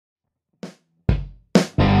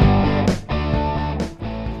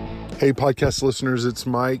Hey, podcast listeners, it's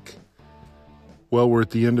Mike. Well, we're at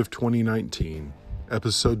the end of 2019.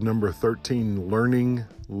 Episode number 13, Learning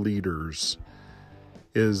Leaders,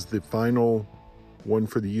 is the final one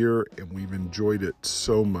for the year, and we've enjoyed it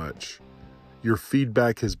so much. Your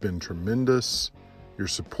feedback has been tremendous. Your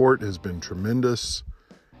support has been tremendous.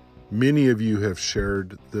 Many of you have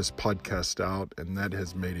shared this podcast out, and that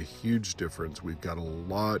has made a huge difference. We've got a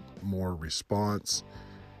lot more response.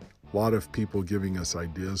 A lot of people giving us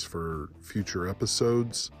ideas for future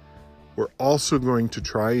episodes. We're also going to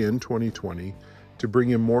try in 2020 to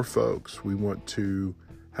bring in more folks. We want to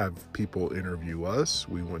have people interview us.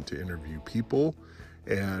 We want to interview people.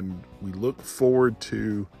 And we look forward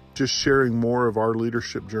to just sharing more of our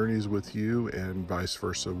leadership journeys with you and vice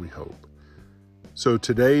versa, we hope. So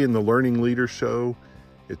today in the Learning Leader Show,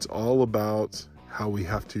 it's all about how we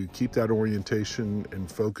have to keep that orientation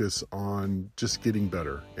and focus on just getting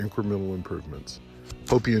better, incremental improvements.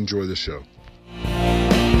 Hope you enjoy the show.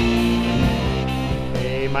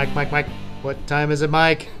 Hey, Mike. What time is it,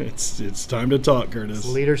 Mike? It's time to talk, Curtis. It's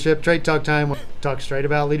leadership trait talk time. We'll talk straight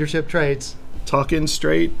about leadership traits. Talking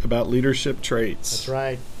straight about leadership traits. That's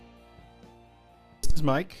right. This is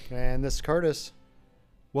Mike. And this is Curtis.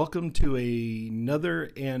 Welcome to another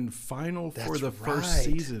and final for the first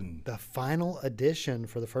season. The final edition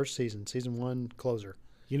for the first season. Season 1 closer.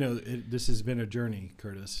 You know, this has been a journey,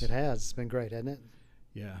 Curtis. It has. It's been great, hasn't it?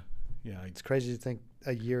 Yeah. It's crazy to think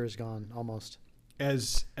a year is gone, almost.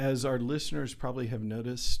 As our listeners probably have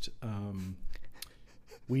noticed,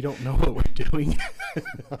 we don't know what we're doing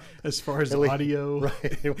as far as audio.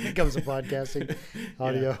 Right. When it comes to podcasting,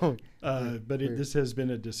 audio. Yeah. But this has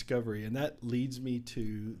been a discovery, and that leads me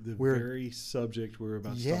to the very subject we're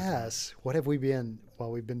about to talk about. Yes. What have we been while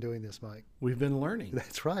we've been doing this, Mike? We've been learning.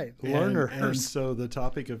 That's right. Learners. And so the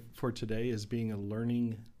topic for today is being a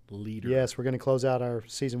learning leader. Yes, we're going to close out our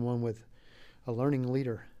season 1 with a learning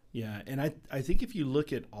leader. Yeah, and I think if you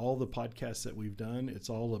look at all the podcasts that we've done, it's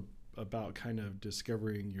all about kind of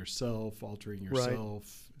discovering yourself, altering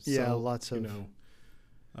yourself. Right. Yeah, lots of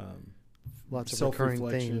recurring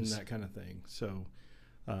themes, that kind of thing. So,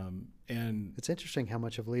 and it's interesting how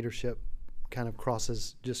much of leadership kind of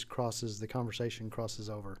crosses the conversation, crosses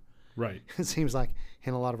over. Right. It seems like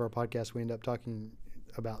in a lot of our podcasts, we end up talking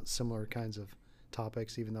about similar kinds of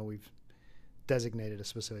topics, even though we've designated a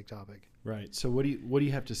specific topic. Right. So what do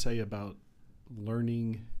you have to say about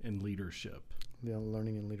learning and leadership? Yeah,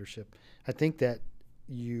 learning and leadership. I think that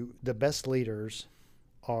the best leaders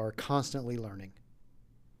are constantly learning.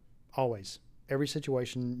 Always. Every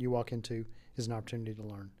situation you walk into is an opportunity to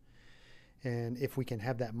learn. And if we can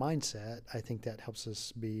have that mindset, I think that helps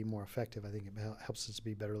us be more effective. I think it helps us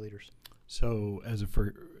be better leaders. So as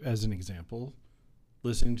an example,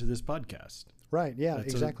 listening to this podcast. Right. Yeah,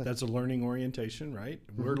 exactly. That's a learning orientation, right?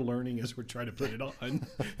 Mm-hmm. We're learning as we're trying to put it on.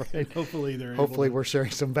 Right. And hopefully we're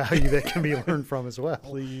sharing some value that can be learned from as well.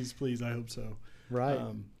 Please, I hope so. Right.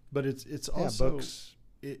 But it's also books.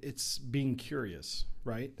 It's being curious,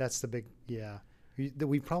 right? That's the big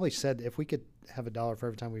we probably said if we could have $1 for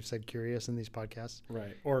every time we've said curious in these podcasts.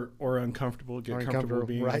 Right. Or uncomfortable, comfortable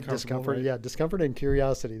being right. uncomfortable. Discomfort. Right? Yeah, discomfort and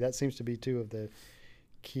curiosity. That seems to be two of the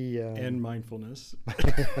key and mindfulness.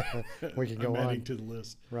 We can go I'm on. adding to the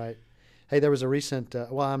list. Right. Hey, there was a recent I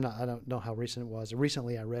don't know how recent it was.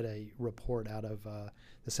 Recently I read a report out of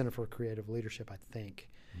the Center for Creative Leadership, I think.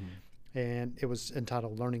 Mm-hmm. And it was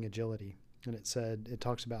entitled Learning Agility. And it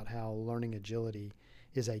talks about how learning agility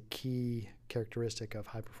is a key characteristic of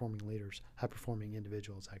high-performing leaders, high-performing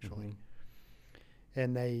individuals, actually. Mm-hmm.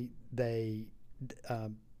 And they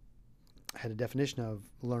had a definition of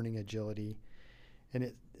learning agility, and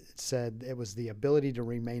it said it was the ability to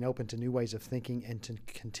remain open to new ways of thinking and to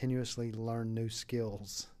continuously learn new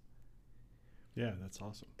skills. Yeah, that's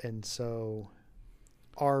awesome. And so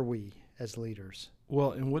are we as leaders?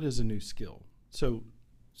 Well, and what is a new skill? So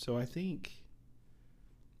I think,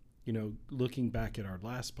 looking back at our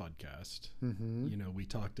last podcast, mm-hmm. We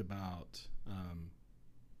talked about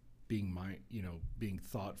being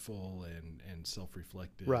thoughtful and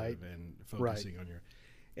self-reflective, right. and focusing on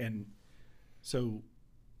and so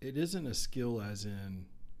it isn't a skill as in,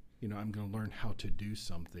 I'm going to learn how to do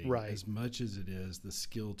something, right. as much as it is the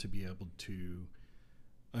skill to be able to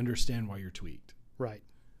understand why you're tweaked. Right.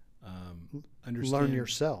 Understand, learn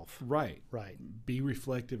yourself. Right. Right. Be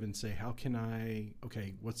reflective and say,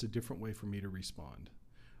 what's a different way for me to respond?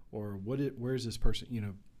 Or where is this person,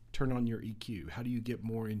 turn on your EQ. How do you get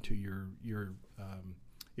more into your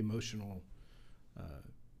emotional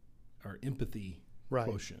or empathy right.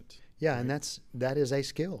 quotient? Yeah. Right? And that is a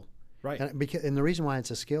skill. Right. And the reason why it's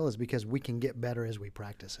a skill is because we can get better as we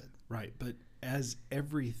practice it. Right. But as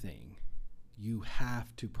everything, you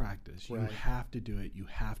have to practice. You Right. have to do it. You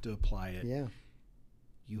have to apply it. Yeah.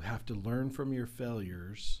 You have to learn from your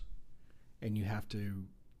failures, and you have to,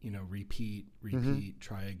 repeat,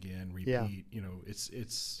 try again, repeat. Yeah.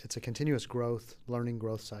 It's a continuous learning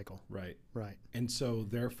growth cycle. right. Right. And so,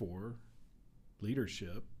 therefore,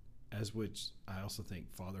 leadership, as which I also think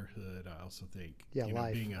fatherhood, I also think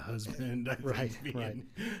life. being a husband, I Right, think right.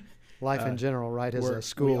 Life in general, right, is a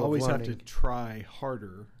school we of always learning. have to try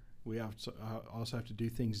harder. We also have to do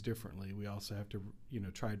things differently. We also have to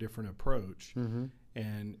try a different approach. Mm-hmm.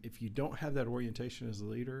 And if you don't have that orientation as a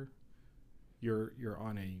leader, you're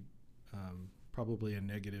on a probably in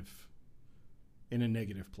a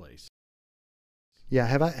negative place. Yeah,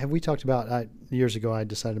 have we talked about years ago I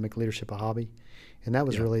decided to make leadership a hobby, and that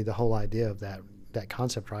was Yeah. really the whole idea of that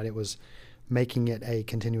concept, right? It was making it a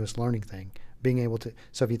continuous learning thing, being able to.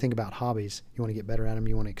 So if you think about hobbies, you want to get better at them,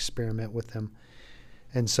 you want to experiment with them,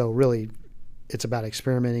 and so really, it's about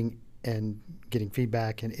experimenting and getting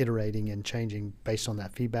feedback and iterating and changing based on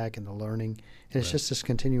that feedback and the learning, and it's Right. just this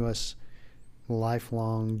continuous,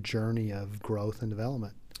 lifelong journey of growth and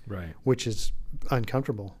development, Right. which is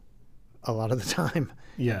uncomfortable a lot of the time.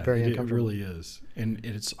 Yeah, Very it uncomfortable. really is, and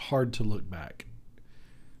it's hard to look back.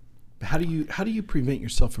 How do you prevent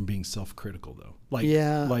yourself from being self-critical though?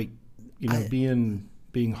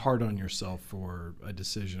 Being hard on yourself for a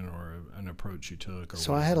decision or an approach you took. Or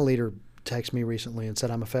So I had a leader text me recently and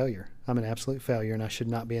said, I'm a failure. I'm an absolute failure, and I should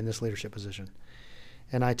not be in this leadership position.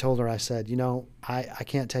 And I told her, I said, I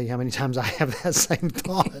can't tell you how many times I have that same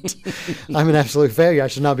thought. I'm an absolute failure. I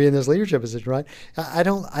should not be in this leadership position, right?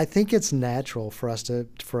 I think it's natural for us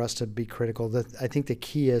to be critical. I think the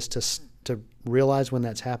key is to realize when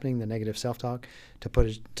that's happening, the negative self-talk,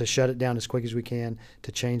 to shut it down as quick as we can,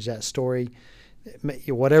 to change that story,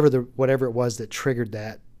 whatever it was that triggered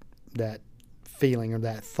that feeling or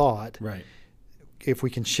that thought. Right. If we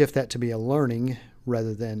can shift that to be a learning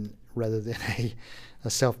rather than a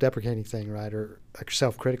self-deprecating thing, right, or a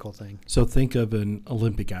self-critical thing. So think of an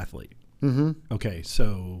Olympic athlete. Mm-hmm. Okay,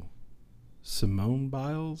 so Simone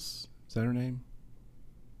Biles, is that her name?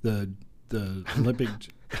 The Olympic.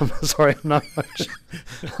 I'm sorry, I'm not much.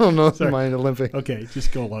 I don't know my Olympic. Okay,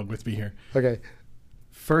 just go along with me here. Okay.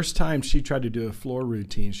 First time she tried to do a floor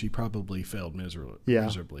routine, she probably failed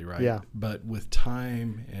miserably, right? Yeah. But with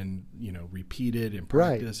time and repeated and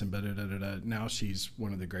practice and now she's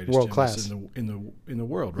one of the greatest World gymnasts class. in the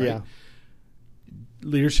world, right? Yeah.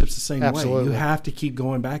 Leadership's the same Absolutely. way. You have to keep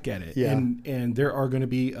going back at it. Yeah. And there are going to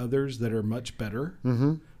be others that are much better.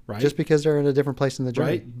 Mm-hmm. Right. Just because they're in a different place in the journey.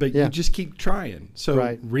 Right. But yeah. you just keep trying. So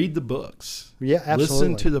Right. read the books. Yeah, absolutely.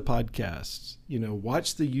 Listen to the podcasts.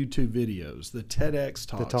 Watch the YouTube videos, the TEDx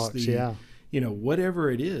talks. Yeah. Whatever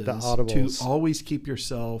it is. The audibles. To always keep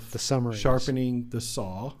yourself The summaries. sharpening the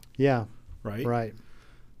saw. Yeah. Right. Right.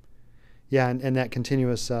 Yeah, and that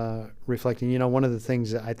continuous reflecting. One of the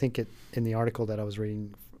things that I think in the article that I was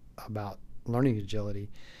reading about learning agility,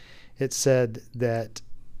 it said that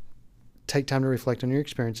take time to reflect on your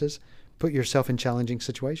experiences, put yourself in challenging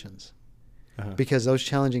situations, because those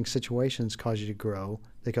challenging situations cause you to grow.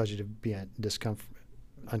 They cause you to be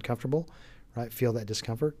uncomfortable, right? Feel that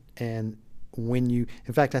discomfort. And in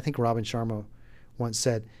fact, I think Robin Sharma once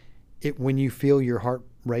said, when you feel your heart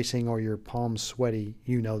racing or your palms sweaty,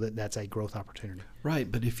 that's a growth opportunity. Right.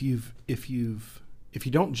 But if you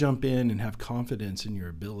don't jump in and have confidence in your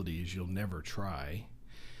abilities, you'll never try.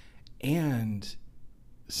 And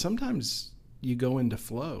sometimes you go into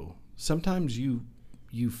flow. Sometimes you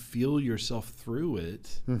feel yourself through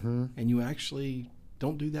it, Mm-hmm. and you actually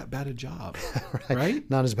don't do that bad a job. Right?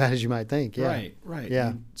 Not as bad as you might think. Yeah. Right.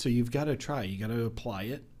 Yeah. So you've got to try. You got to apply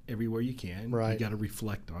it everywhere you can. Right. You got to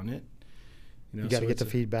reflect on it. You got to get the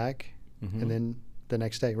feedback, Mhm. and then the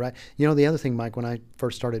next day, right? The other thing, Mike, when I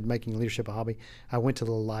first started making leadership a hobby, I went to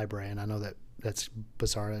the library, and I know that's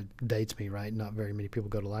bizarre. It dates me, right? Not very many people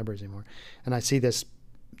go to libraries anymore. And I see these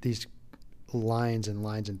lines and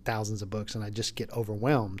lines and thousands of books, and I just get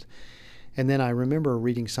overwhelmed. And then I remember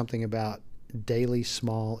reading something about daily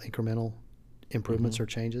small incremental improvements or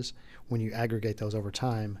changes. When you aggregate those over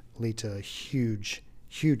time, lead to huge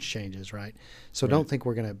changes, right? So don't think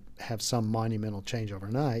we're going to have some monumental change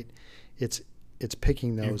overnight. It's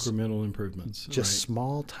picking those incremental improvements. just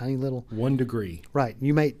small, tiny little. 1 degree. Right.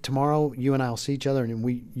 Tomorrow you and I will see each other,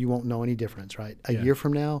 and you won't know any difference, right? A Yeah. year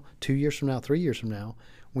from now, 2 years from now, 3 years from now,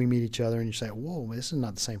 we meet each other, and you say, "Whoa, this is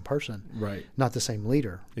not the same person, Right. not the same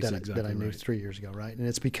leader That's that I exactly knew right. 3 years ago," right? And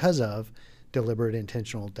it's because of deliberate,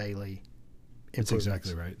 intentional, daily That's improvements.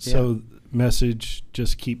 exactly right. Yeah. So, message: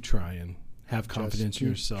 just keep trying. Have confidence in keep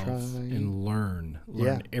yourself trying. and learn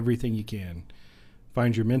Yeah. everything you can.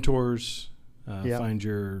 Find your mentors. Yeah. Find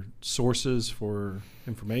your sources for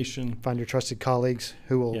information. Find your trusted colleagues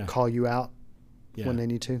who will Yeah. call you out Yeah, when they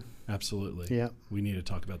need to. absolutely. Yeah. We need to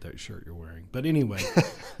talk about that shirt you're wearing. But anyway. I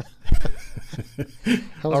was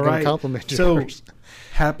All going right. to compliment you So, first.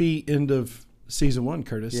 happy end of season 1,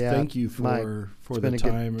 Curtis. Yeah, Thank you Mike, for It's the been a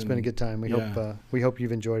time. It's been a good time. We hope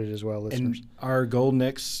you've enjoyed it as well, listeners. And our goal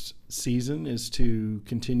next season is to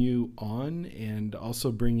continue on and also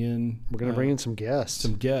bring in. We're going to bring in some guests.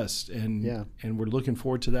 And we're looking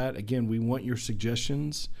forward to that. Again, we want your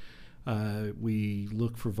suggestions. We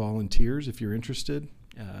look for volunteers if you're interested.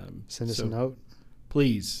 Send us a note.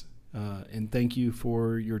 Please. And thank you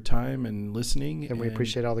for your time and listening. And we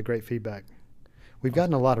appreciate all the great feedback. We've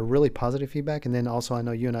gotten a lot of really positive feedback, and then also I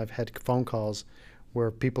know you and I have had phone calls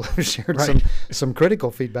where people have shared Right. some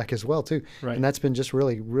critical feedback as well too. Right. And that's been just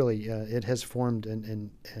really it has formed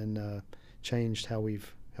and changed how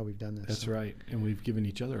we've done this. That's right. And we've given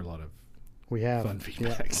each other a lot of We have fun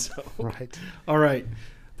feedback. Yeah. So. Right. All right.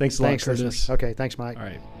 Thanks a lot, Thanks, Curtis. listeners. Okay, thanks, Mike. All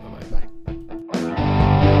right. Bye-bye.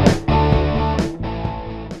 Bye.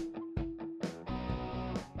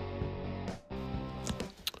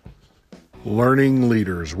 Learning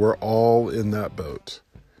leaders, we're all in that boat.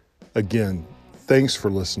 Again, thanks for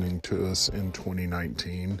listening to us in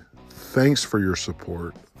 2019. Thanks for your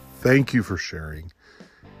support. Thank you for sharing.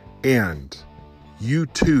 And you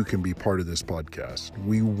too can be part of this podcast.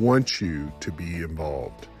 We want you to be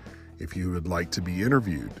involved. If you would like to be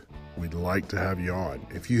interviewed, we'd like to have you on.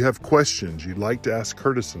 If you have questions you'd like to ask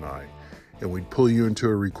Curtis and I, and we'd pull you into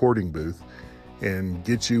a recording booth and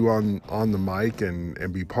get you on the mic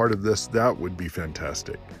and be part of this, that would be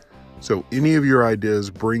fantastic. So any of your ideas,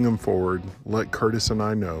 bring them forward. Let Curtis and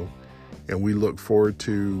I know. And we look forward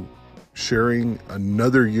to sharing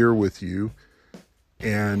another year with you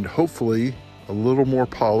and hopefully a little more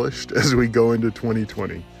polished as we go into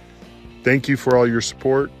 2020. Thank you for all your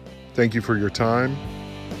support. Thank you for your time.